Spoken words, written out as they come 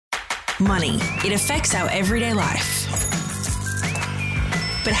Money. It affects our everyday life.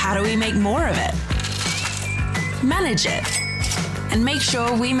 But how do we make more of it? Manage it. And make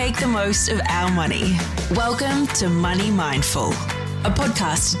sure we make the most of our money. Welcome to Money Mindful, a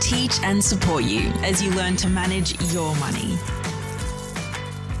podcast to teach and support you as you learn to manage your money.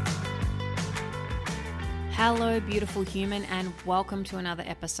 Hello, beautiful human, and welcome to another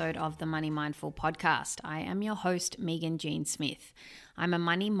episode of the Money Mindful podcast. I am your host, Megan Jean Smith. I'm a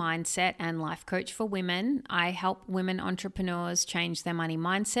money mindset and life coach for women. I help women entrepreneurs change their money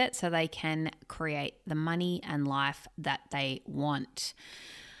mindset so they can create the money and life that they want.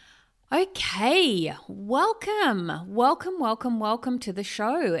 Okay, welcome to the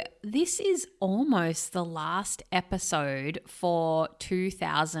show. This is almost the last episode for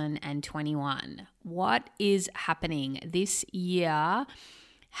 2021. What is happening? This year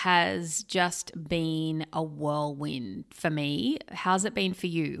has just been a whirlwind for me. How's it been for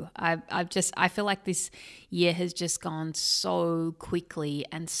you? I feel like this year has just gone so quickly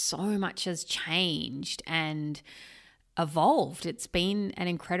and so much has changed and evolved. It's been an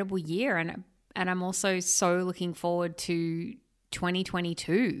incredible year, and I'm also so looking forward to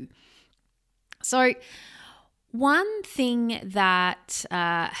 2022. So one thing that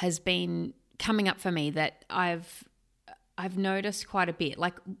has been coming up for me that I've noticed quite a bit,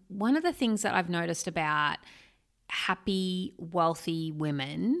 like one of the things that I've noticed about happy, wealthy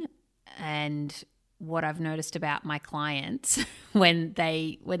women, and what I've noticed about my clients when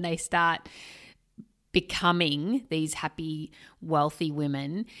they start becoming these happy, wealthy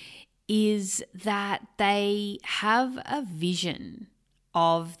women, is that they have a vision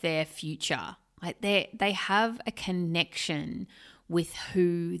of their future. Like they have a connection with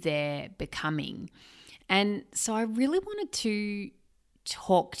who they're becoming. And so I really wanted to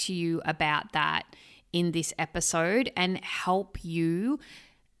talk to you about that in this episode and help you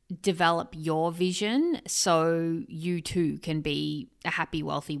develop your vision so you too can be a happy,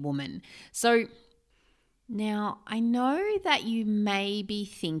 wealthy woman. So now, I know that you may be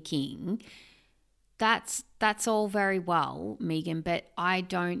thinking, that's all very well, Megan, but I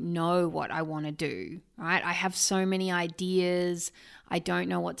don't know what I want to do, right? I have so many ideas. I don't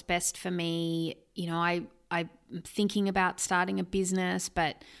know what's best for me. You know, I'm thinking about starting a business,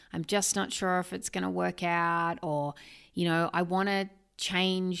 but I'm just not sure if it's going to work out, or, you know, I want to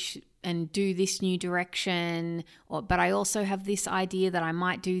change and do this new direction, but I also have this idea that I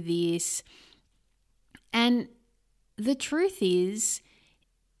might do this. And the truth is,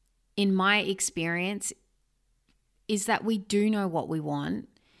 in my experience, is that we do know what we want.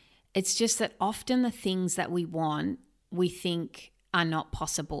 It's just that often the things that we want, we think are not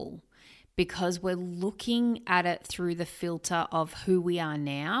possible because we're looking at it through the filter of who we are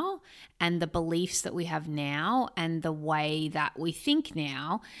now and the beliefs that we have now and the way that we think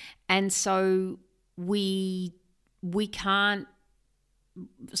now. And so we can't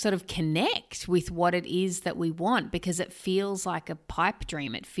sort of connect with what it is that we want because it feels like a pipe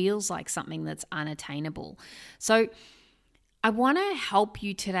dream. It feels like something that's unattainable. So I want to help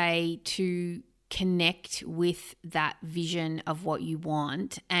you today to connect with that vision of what you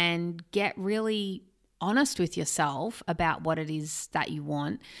want and get really honest with yourself about what it is that you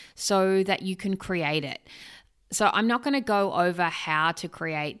want so that you can create it. So I'm not going to go over how to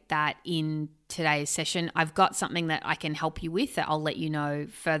create that in today's session. I've got something that I can help you with that I'll let you know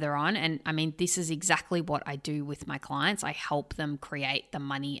further on. And I mean, this is exactly what I do with my clients. I help them create the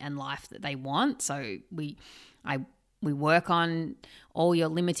money and life that they want. So we work on all your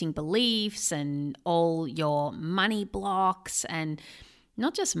limiting beliefs and all your money blocks, and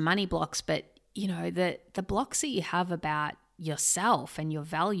not just money blocks, but you know, the blocks that you have about yourself and your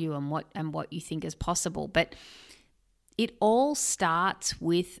value and what you think is possible. But it all starts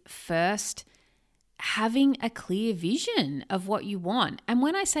with first having a clear vision of what you want. And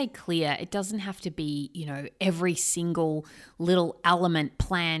when I say clear, it doesn't have to be, you know, every single little element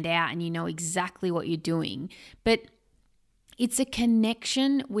planned out and you know exactly what you're doing, but it's a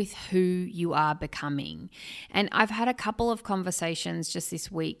connection with who you are becoming. And I've had a couple of conversations just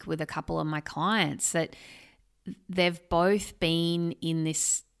this week with a couple of my clients that they've both been in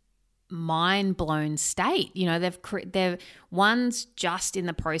this mind-blown state. You know, they're one's just in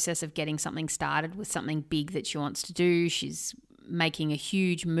the process of getting something started with something big that she wants to do. She's making a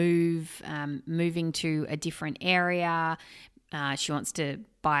huge move, moving to a different area. She wants to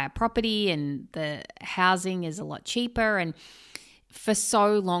buy a property and the housing is a lot cheaper. And for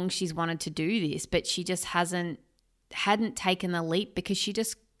so long she's wanted to do this, but she just hadn't taken the leap because she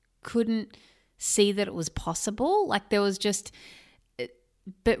just couldn't see that it was possible. Like there was just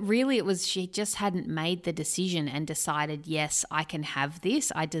But really it was she just hadn't made the decision and decided, yes, I can have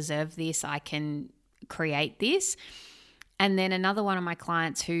this, I deserve this, I can create this. And then another one of my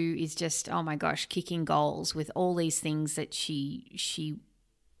clients who is just, oh my gosh, kicking goals with all these things that she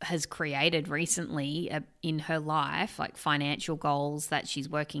has created recently in her life, like financial goals that she's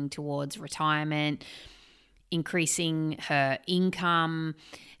working towards, retirement, increasing her income.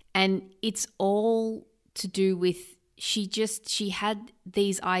 And it's all to do with she had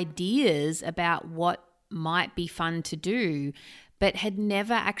these ideas about what might be fun to do, but had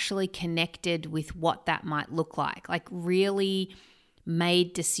never actually connected with what that might look like really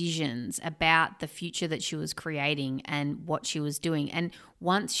made decisions about the future that she was creating and what she was doing. And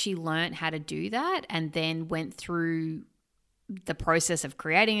once she learned how to do that and then went through the process of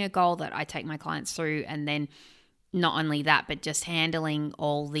creating a goal that I take my clients through, and then not only that, but just handling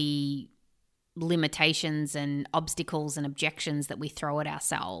all the limitations and obstacles and objections that we throw at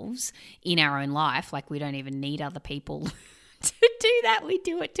ourselves in our own life, like we don't even need other people to do that, we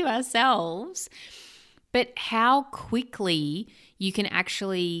do it to ourselves. But how quickly you can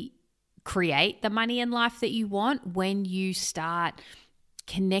actually create the money and life that you want when you start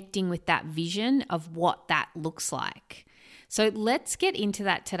connecting with that vision of what that looks like. So let's get into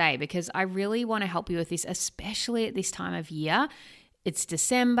that today, because I really want to help you with this, especially at this time of year. It's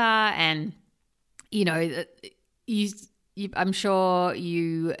December, and I'm sure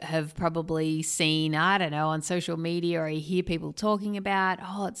you have probably seen, I don't know, on social media, or you hear people talking about,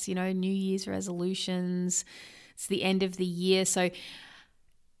 it's, New Year's resolutions. It's the end of the year. So,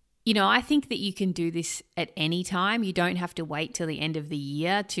 I think that you can do this at any time. You don't have to wait till the end of the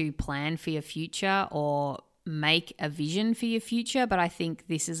year to plan for your future or make a vision for your future, but I think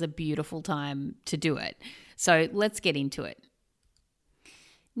this is a beautiful time to do it. So let's get into it.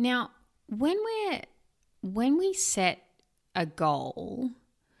 Now, when we set a goal,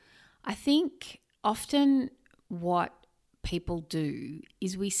 I think often what people do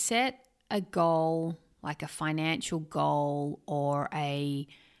is we set a goal, like a financial goal or a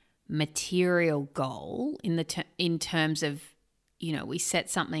material goal in terms of, we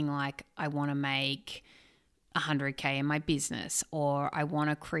set something like, I want to make 100K in my business, or I want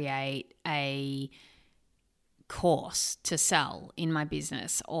to create a course to sell in my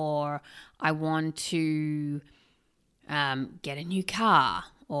business, or I want to get a new car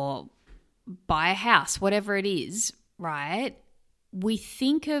or buy a house, whatever it is, right? We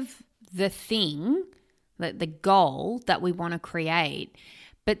think of the thing, the goal that we want to create,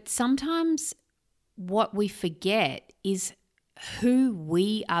 but sometimes what we forget is who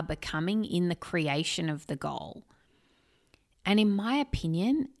we are becoming in the creation of the goal. And in my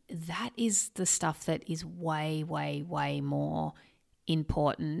opinion, that is the stuff that is way, way, way more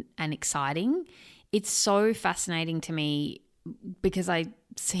important and exciting. It's so fascinating to me because I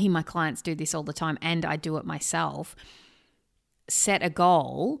see my clients do this all the time, and I do it myself. Set a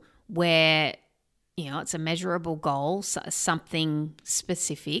goal where, it's a measurable goal, something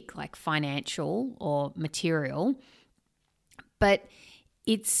specific like financial or material, but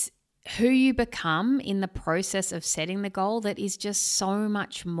it's who you become in the process of setting the goal that is just so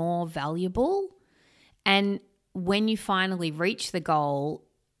much more valuable. And when you finally reach the goal,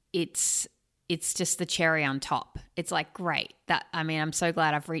 it's just the cherry on top. It's like, great. I'm so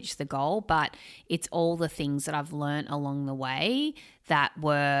glad I've reached the goal, but it's all the things that I've learned along the way that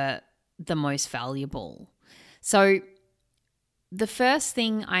were the most valuable. So the first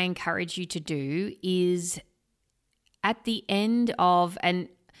thing I encourage you to do is at the end of, and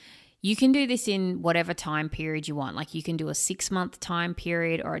you can do this in whatever time period you want. Like you can do a 6-month time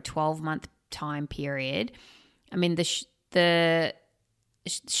period or a 12-month time period. I mean, the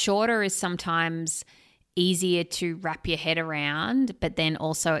shorter is sometimes easier to wrap your head around, but then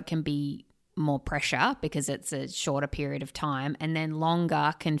also it can be more pressure because it's a shorter period of time. And then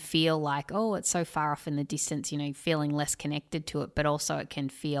longer can feel like, it's so far off in the distance, feeling less connected to it, but also it can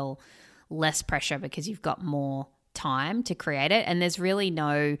feel less pressure because you've got more time to create it. And there's really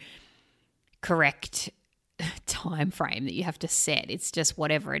no correct time frame that you have to set. It's just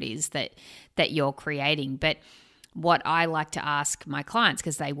whatever it is that you're creating. But what I like to ask my clients,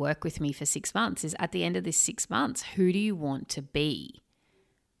 because they work with me for 6 months, is at the end of this 6 months, who do you want to be?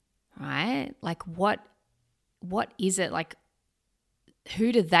 Right? Like what is it? Like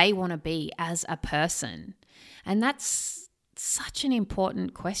who do they want to be as a person? And that's such an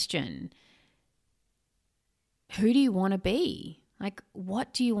important question. Who do you want to be? Like,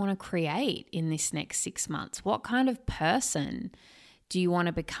 what do you want to create in this next 6 months? What kind of person do you want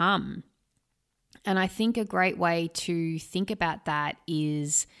to become? And I think a great way to think about that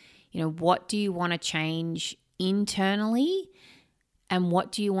is, what do you want to change internally? and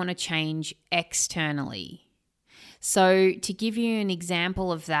what do you want to change externally? So to give you an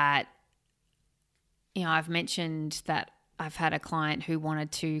example of that, I've mentioned that I've had a client who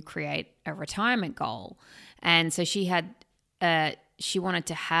wanted to create a retirement goal. And so she wanted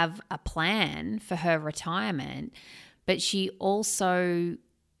to have a plan for her retirement, but she also,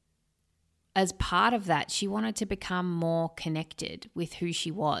 as part of that, she wanted to become more connected with who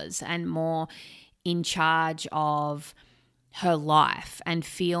she was and more in charge of her life and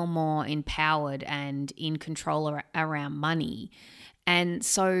feel more empowered and in control around money. And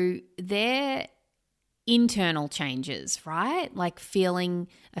so they're internal changes, right? Like a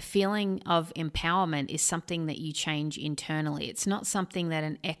feeling of empowerment is something that you change internally. It's not something that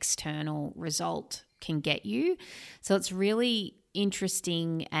an external result can get you. So it's really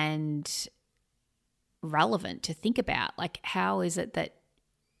interesting and relevant to think about, like, how is it that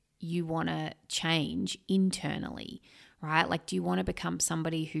you want to change internally, right? Like, do you want to become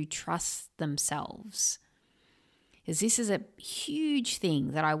somebody who trusts themselves? Because this is a huge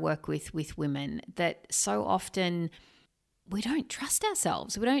thing that I work with women, that so often we don't trust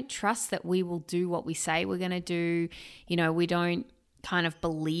ourselves. We don't trust that we will do what we say we're going to do. We don't kind of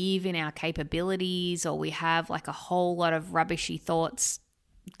believe in our capabilities, or we have like a whole lot of rubbishy thoughts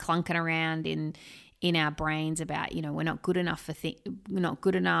clunking around in our brains about, we're not good enough we're not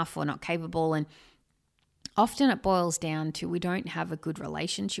good enough or not capable. And often it boils down to we don't have a good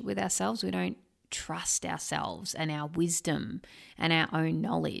relationship with ourselves. We don't trust ourselves and our wisdom and our own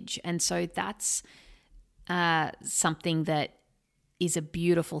knowledge. And so that's something that is a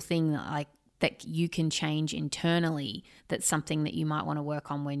beautiful thing that you can change internally. That's something that you might want to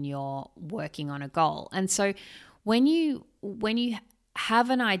work on when you're working on a goal. And so when you have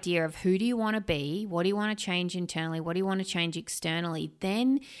an idea of who do you want to be, what do you want to change internally, what do you want to change externally,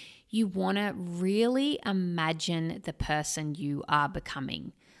 then you want to really imagine the person you are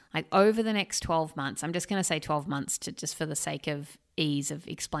becoming. Like over the next 12 months, I'm just going to say 12 months just for the sake of ease of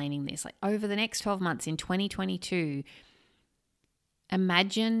explaining this. Like over the next 12 months in 2022,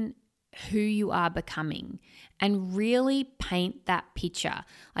 imagine who you are becoming and really paint that picture.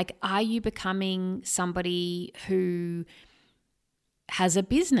 Like, are you becoming somebody who has a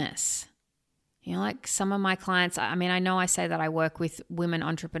business? Like some of my clients, I know I say that I work with women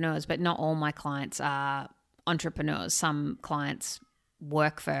entrepreneurs, but not all my clients are entrepreneurs. Some clients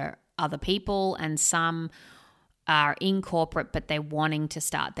work for other people and some are in corporate, but they're wanting to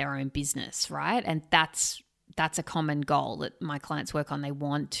start their own business, right? And that's a common goal that my clients work on. They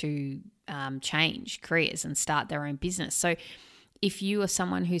want to change careers and start their own business. So if you are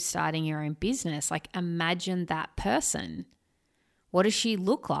someone who's starting your own business, like imagine that person. What does she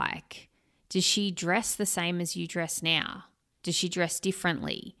look like? Does she dress the same as you dress now? Does she dress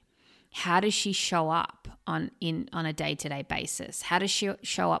differently? How does she show up on a day-to-day basis? How does she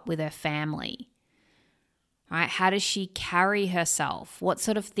show up with her family? Right? How does she carry herself? What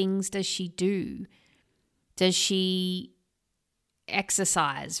sort of things does she do? Does she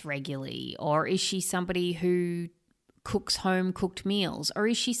exercise regularly? Or is she somebody who cooks home-cooked meals? Or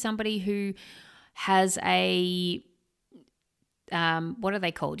is she somebody who has a what are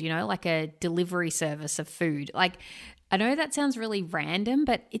they called? Like a delivery service of food. Like, I know that sounds really random,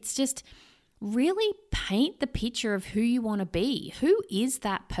 but it's just really paint the picture of who you want to be. Who is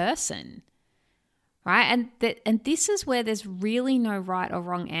that person? Right? And this is where there's really no right or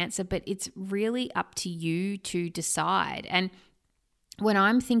wrong answer, but it's really up to you to decide. And when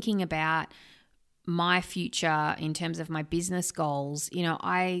I'm thinking about my future in terms of my business goals,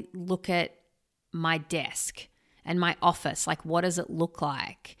 I look at my desk and my office, like what does it look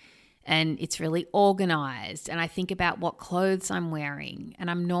like? And it's really organized. And I think about what clothes I'm wearing.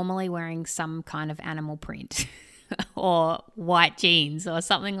 And I'm normally wearing some kind of animal print or white jeans or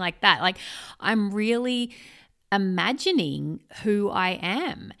something like that. Like I'm really imagining who I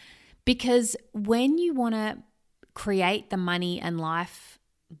am. Because when you want to create the money and life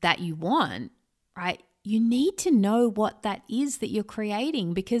that you want, right, you need to know what that is that you're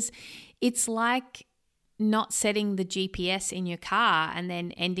creating, because it's like not setting the GPS in your car and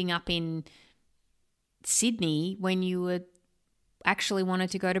then ending up in Sydney when you were actually wanted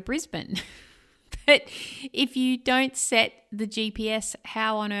to go to Brisbane. But if you don't set the GPS,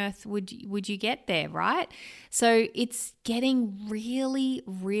 how on earth would you get there, right? So it's getting really,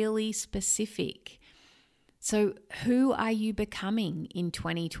 really specific. So who are you becoming in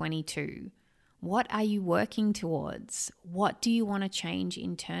 2022? What are you working towards? What do you want to change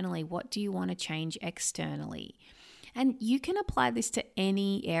internally? What do you want to change externally? And you can apply this to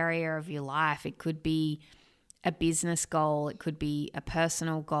any area of your life. It could be a business goal, it could be a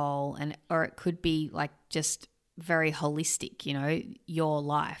personal goal, or it could be like just very holistic, your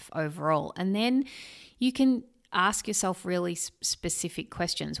life overall. And then you can ask yourself really specific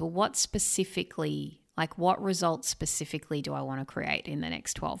questions. Well, what results specifically do I want to create in the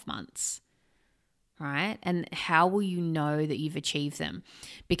next 12 months? Right? And how will you know that you've achieved them?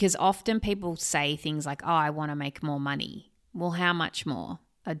 Because often people say things like, oh, I want to make more money. Well, how much more?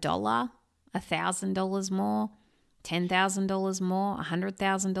 $1? $1,000 more? $10,000 more?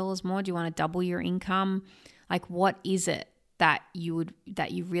 $100,000 more? Do you want to double your income? Like, what is it that you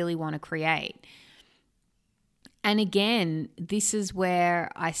really want to create? And again, this is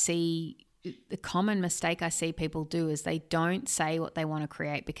where I see the common mistake I see people do is they don't say what they want to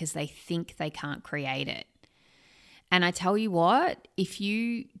create because they think they can't create it. And I tell you what, if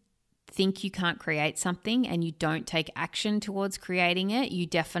you think you can't create something and you don't take action towards creating it, you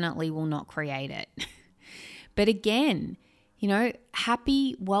definitely will not create it. But again,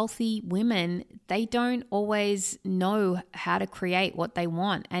 happy, wealthy women, they don't always know how to create what they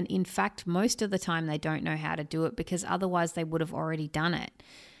want. And in fact, most of the time they don't know how to do it because otherwise they would have already done it.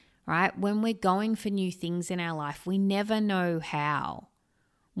 Right? When we're going for new things in our life, we never know how.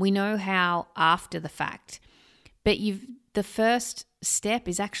 We know how after the fact. But the first step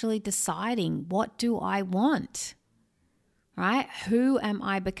is actually deciding, what do I want? Right? Who am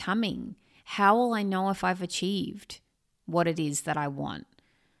I becoming? How will I know if I've achieved what it is that I want?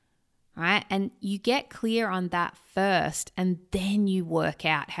 Right? And you get clear on that first, and then you work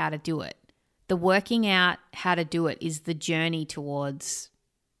out how to do it. The working out how to do it is the journey towards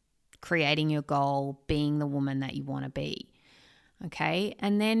creating your goal, being the woman that you want to be. Okay?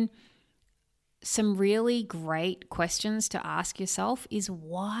 And then some really great questions to ask yourself is,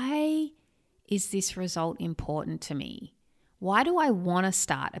 why is this result important to me? Why do I want to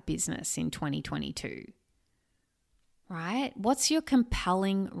start a business in 2022? Right? What's your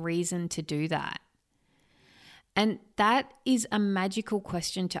compelling reason to do that? And that is a magical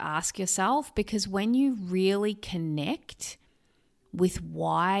question to ask yourself, because when you really connect with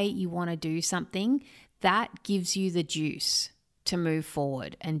why you want to do something, that gives you the juice to move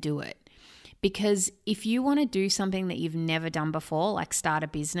forward and do it. Because if you want to do something that you've never done before, like start a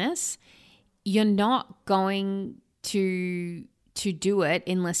business, you're not going to do it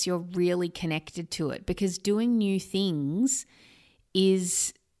unless you're really connected to it, because doing new things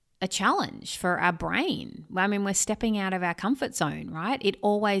is a challenge for our brain. I mean, we're stepping out of our comfort zone, right? It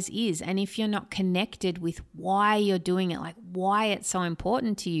always is. And if you're not connected with why you're doing it, like why it's so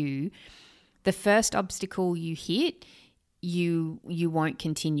important to you, the first obstacle you hit, you won't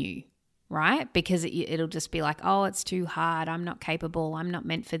continue, right? Because it'll just be like, oh, it's too hard. I'm not capable. I'm not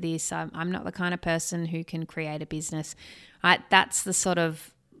meant for this. I'm not the kind of person who can create a business, right? That's the sort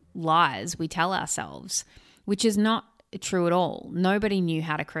of lies we tell ourselves, which is not true at all. Nobody knew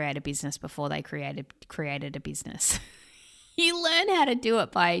how to create a business before they created a business. You learn how to do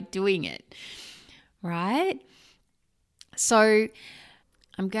it by doing it, right? So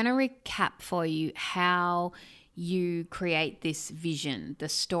I'm going to recap for you how you create this vision, the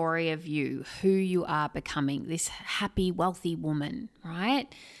story of you, who you are becoming, this happy, wealthy woman,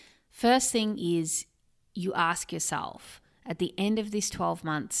 right? First thing is you ask yourself, at the end of this 12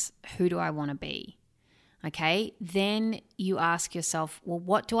 months, who do I want to be? Okay, then you ask yourself, well,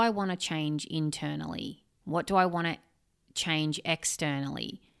 what do I want to change internally? What do I want to change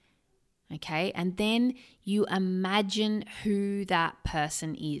externally? Okay, and then you imagine who that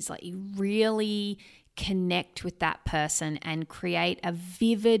person is. Like, you really connect with that person and create a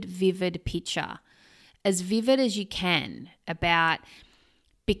vivid picture, as vivid as you can, about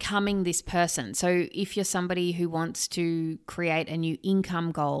becoming this person. So if you're somebody who wants to create a new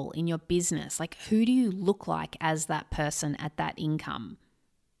income goal in your business, like, who do you look like as that person at that income,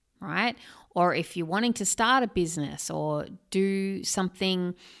 right? Or if you're wanting to start a business or do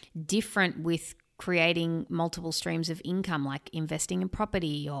something different with creating multiple streams of income, like investing in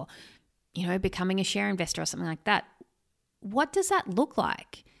property or, becoming a share investor or something like that, what does that look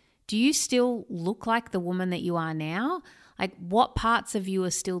like? Do you still look like the woman that you are now? Like, what parts of you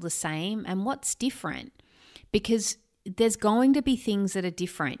are still the same and what's different? Because there's going to be things that are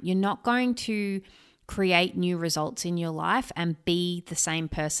different. You're not going to create new results in your life and be the same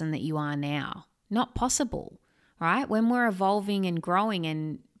person that you are now. Not possible, right? When we're evolving and growing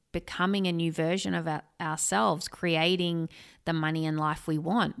and becoming a new version of ourselves, creating the money and life we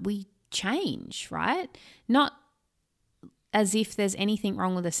want, we change, right? Not as if there's anything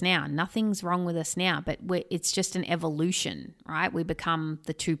wrong with us now. Nothing's wrong with us now, but it's just an evolution, right? We become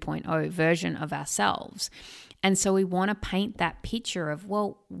the 2.0 version of ourselves. And so we want to paint that picture of,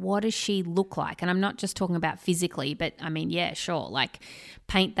 well, what does she look like? And I'm not just talking about physically, but I mean, yeah, sure, like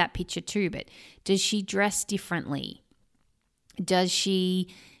paint that picture too. But does she dress differently? Does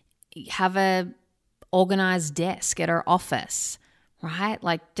she have a organized desk at her office, right?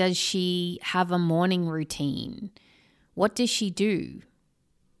 Like, does she have a morning routine? What does she do?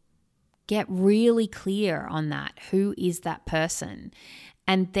 Get really clear on that. Who is that person?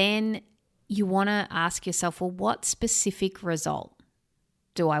 And then you want to ask yourself, well, what specific result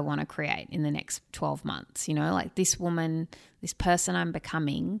do I want to create in the next 12 months? You know, like this woman, this person I'm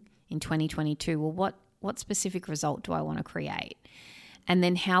becoming in 2022, well, what specific result do I want to create? And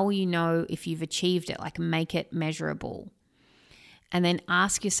then how will you know if you've achieved it? Like, make it measurable. And then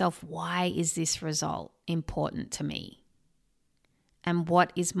ask yourself, why is this result important to me? And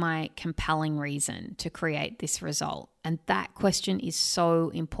what is my compelling reason to create this result? And that question is so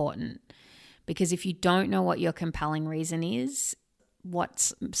important, because if you don't know what your compelling reason is,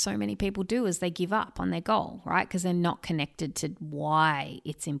 what so many people do is they give up on their goal, right? Because they're not connected to why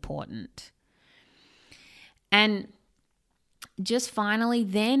it's important. And just finally,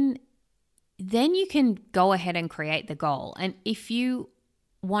 then you can go ahead and create the goal. And if you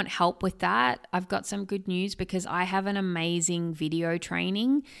want help with that, I've got some good news, because I have an amazing video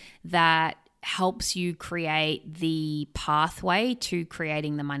training that helps you create the pathway to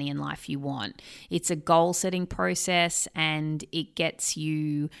creating the money and life you want. It's a goal setting process, and it gets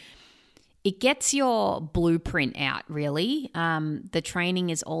your blueprint out, really. The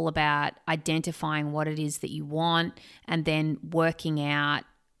training is all about identifying what it is that you want and then working out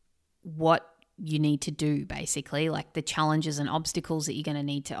what you need to do, basically, like the challenges and obstacles that you're going to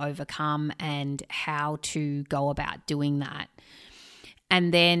need to overcome and how to go about doing that.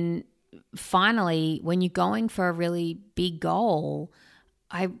 And then finally, when you're going for a really big goal,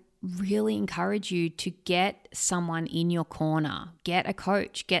 I really encourage you to get someone in your corner, get a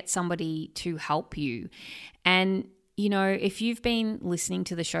coach, get somebody to help you. And, you know, if you've been listening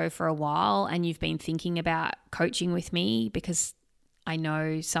to the show for a while and you've been thinking about coaching with me, because I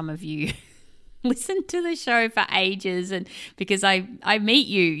know some of you listen to the show for ages, and because I meet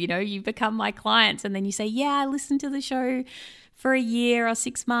you, you know, you become my clients, and then you say, yeah, I listened to the show for a year or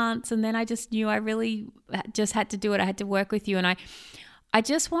 6 months, and then I just knew I really just had to do it. I had to work with you. And I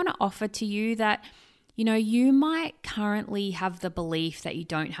just want to offer to you that, you know, you might currently have the belief that you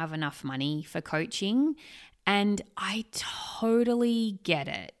don't have enough money for coaching. And I totally get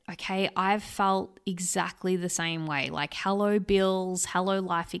it, okay? I've felt exactly the same way. Like, hello bills, hello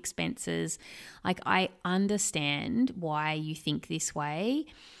life expenses. Like, I understand why you think this way,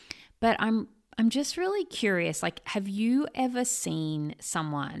 but I'm just really curious. Like, have you ever seen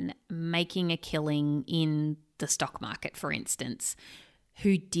someone making a killing in the stock market, for instance,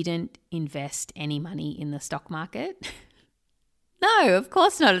 who didn't invest any money in the stock market? No, of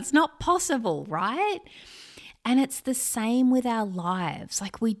course not. It's not possible, right? And it's the same with our lives.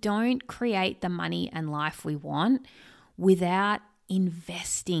 Like, we don't create the money and life we want without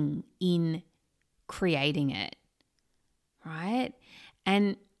investing in creating it, right?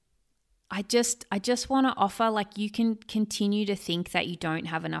 And I just want to offer, like, you can continue to think that you don't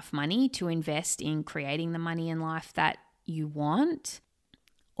have enough money to invest in creating the money and life that you want,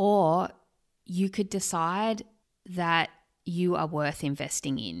 or you could decide that you are worth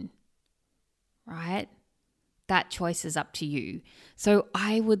investing in, right? That choice is up to you. So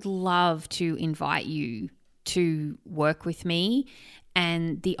I would love to invite you to work with me.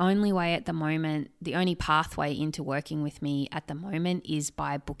 And the only way at the moment, the only pathway into working with me at the moment is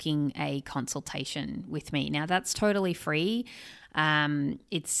by booking a consultation with me. Now, that's totally free.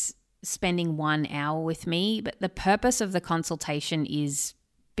 It's spending 1 hour with me, but the purpose of the consultation is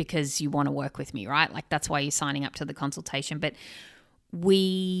because you want to work with me, right? Like, that's why you're signing up to the consultation. But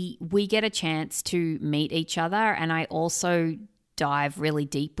we get a chance to meet each other, and I also dive really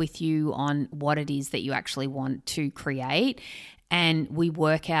deep with you on what it is that you actually want to create, and we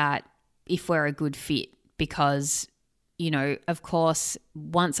work out if we're a good fit. Because, you know, of course,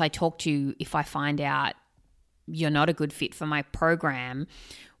 once I talk to you, if I find out you're not a good fit for my program,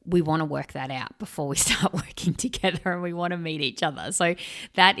 we want to work that out before we start working together, and we want to meet each other. So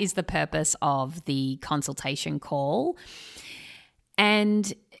that is the purpose of the consultation call.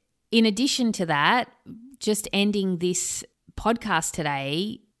 And in addition to that, just ending this podcast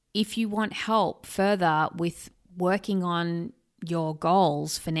today, if you want help further with working on your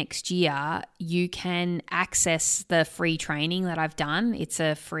goals for next year, you can access the free training that I've done. It's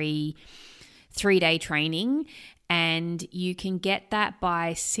a free 3-day training, And you can get that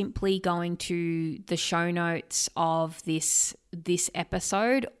by simply going to the show notes of this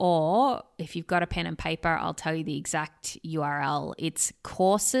episode, or if you've got a pen and paper, I'll tell you the exact URL. It's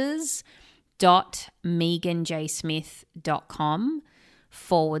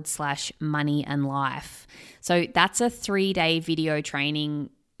courses.meganjsmith.com/money and life. So that's a 3-day video training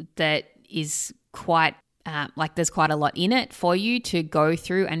that is quite there's quite a lot in it for you to go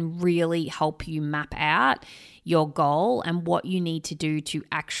through and really help you map out your goal and what you need to do to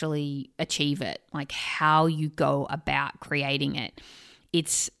actually achieve it, like how you go about creating it.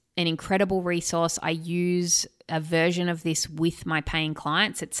 It's an incredible resource. I use a version of this with my paying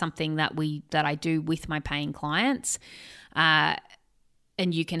clients. It's something that I do with my paying clients.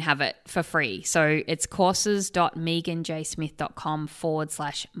 And you can have it for free. So it's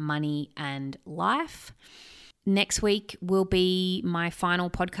courses.meganjsmith.com/money and life. Next week will be my final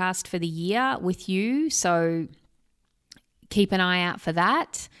podcast for the year with you. So keep an eye out for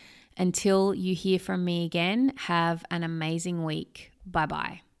that. Until you hear from me again, have an amazing week.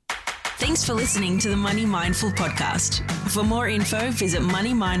 Bye-bye. Thanks for listening to the Money Mindful podcast. For more info, visit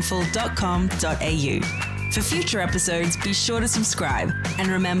moneymindful.com.au. For future episodes, be sure to subscribe. And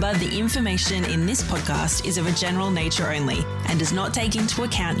remember, the information in this podcast is of a general nature only and does not take into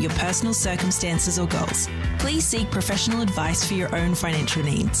account your personal circumstances or goals. Please seek professional advice for your own financial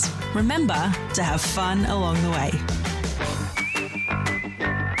needs. Remember to have fun along the way.